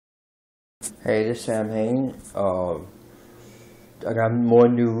Hey, this is Sam Hain. I got more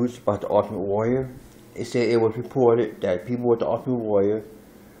news about the Ultimate Warrior. It said it was reported that people with the Ultimate Warrior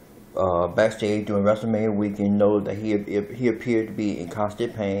backstage during WrestleMania weekend know that he appeared to be in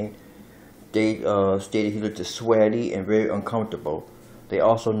constant pain. They stated he looked sweaty and very uncomfortable. They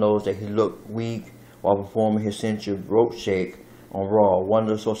also knows that he looked weak while performing his signature rope shake on Raw. One of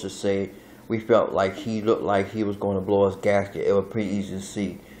the sources say we felt like he looked like he was going to blow his gasket. It was pretty easy to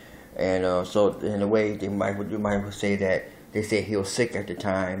see. And so in a way, you might say that they said he was sick at the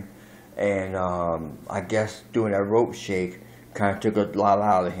time, and I guess doing that rope shake kind of took a lot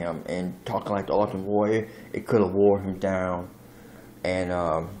out of him. And talking like the Ultimate Warrior, it could have wore him down. And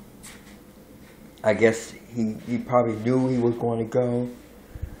I guess he probably knew he was going to go.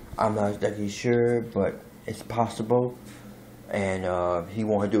 I'm not exactly sure, but it's possible. And he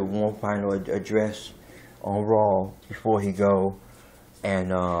wanted to do one final address on Raw before he go.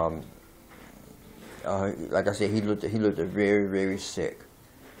 And like I said, he looked very, very sick.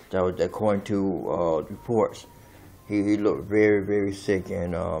 That was according to reports. He looked very, very sick,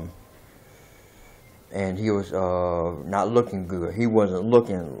 and he was not looking good. He wasn't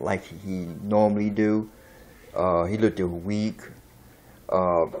looking like he normally do. He looked weak.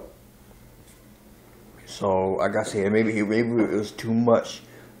 So like I said, maybe it was too much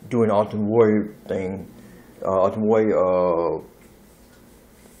doing the Ultimate Warrior thing, Ultimate Warrior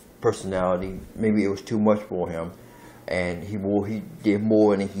personality. Maybe it was too much for him, and he did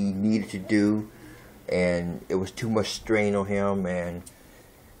more than he needed to do, and it was too much strain on him, and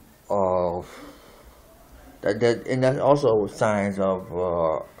that's also signs of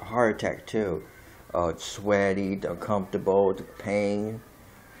heart attack too. Sweaty, uncomfortable, the pain.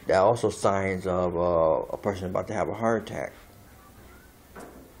 That also signs of a person about to have a heart attack.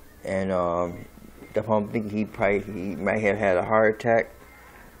 And that's why I'm thinking he might have had a heart attack.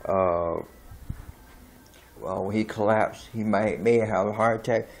 Well, when he collapsed, he may have a heart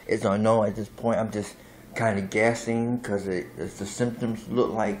attack. It's unknown at this point. I'm just kind of guessing because the symptoms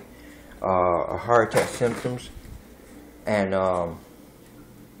look like a heart attack symptoms, and I'm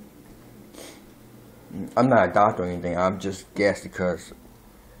not a doctor or anything. I'm just guessing because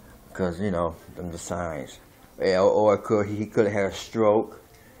you know the signs. Or he could have had a stroke.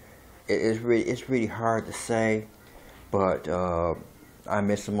 It's really hard to say, but I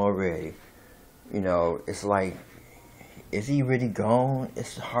miss him already. You know, it's like, is he really gone?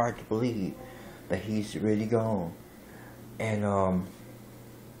 It's hard to believe that he's really gone. And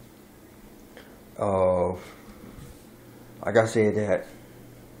like I said, that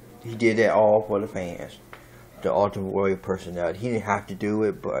he did that all for the fans, the Ultimate Warrior personality. He didn't have to do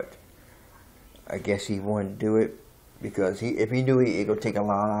it, but I guess he wanted to do it because if he knew it would take a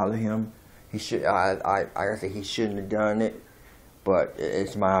lot out of him, he should. I say he shouldn't have done it, but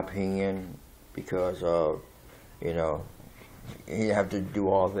it's my opinion because you know, he didn't have to do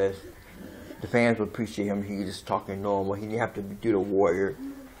all this. The fans would appreciate him. He just talking normal. He didn't have to do the warrior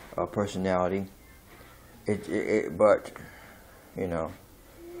personality. But you know,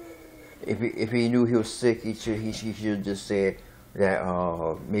 if he knew he was sick, he should just said that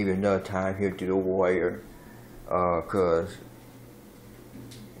maybe another time he'll do the warrior, cause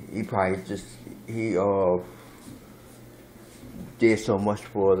he probably just did so much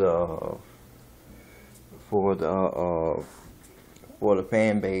for the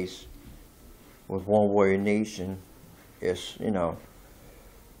fan base with One Warrior Nation. It's, you know,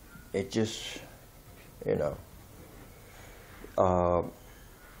 it just, you know,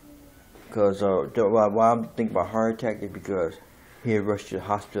 because why I'm thinking about heart attack is because he had rushed to the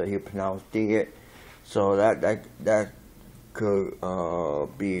hospital. He was pronounced dead, so that could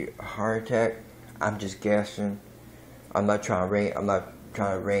be a heart attack. I'm just guessing. I'm not trying to rain on the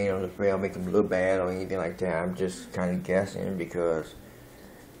trail, make him look bad or anything like that. I'm just kind of guessing because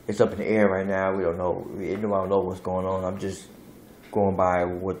it's up in the air right now. We don't know. Nobody don't know what's going on. I'm just going by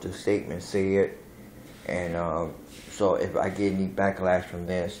what the statement said, and so if I get any backlash from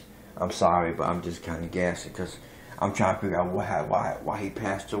this, I'm sorry, but I'm just kind of guessing because I'm trying to figure out why he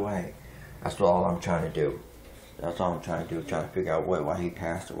passed away. That's all I'm trying to do. That's all I'm trying to do. Trying to figure out why he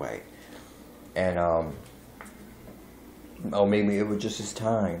passed away, and or maybe it was just his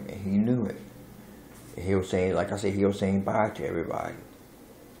time and he knew it. He was saying, like I said, he was saying bye to everybody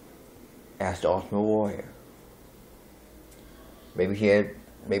as the Ultimate Warrior. Maybe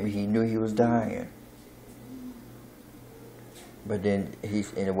he knew he was dying, but then he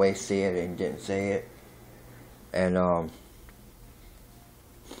in a way said it and didn't say it, and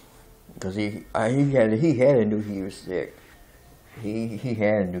because he had to knew he was sick. He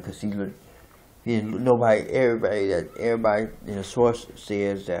had to because everybody in the source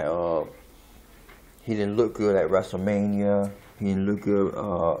says that He didn't look good at WrestleMania. He didn't look good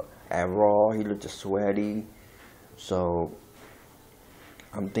at Raw. He looked sweaty. So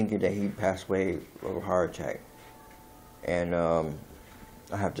I'm thinking that he passed away of a heart attack. And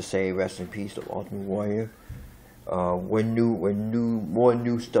I have to say, rest in peace to Ultimate Warrior. When more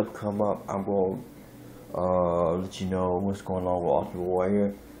new stuff come up, I'm gonna let you know what's going on with Ultimate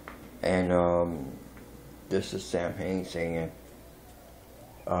Warrior. And this is Sam Haynes saying,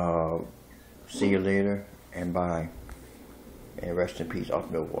 see you later and bye. And rest in peace,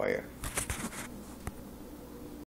 Ultimate Warrior.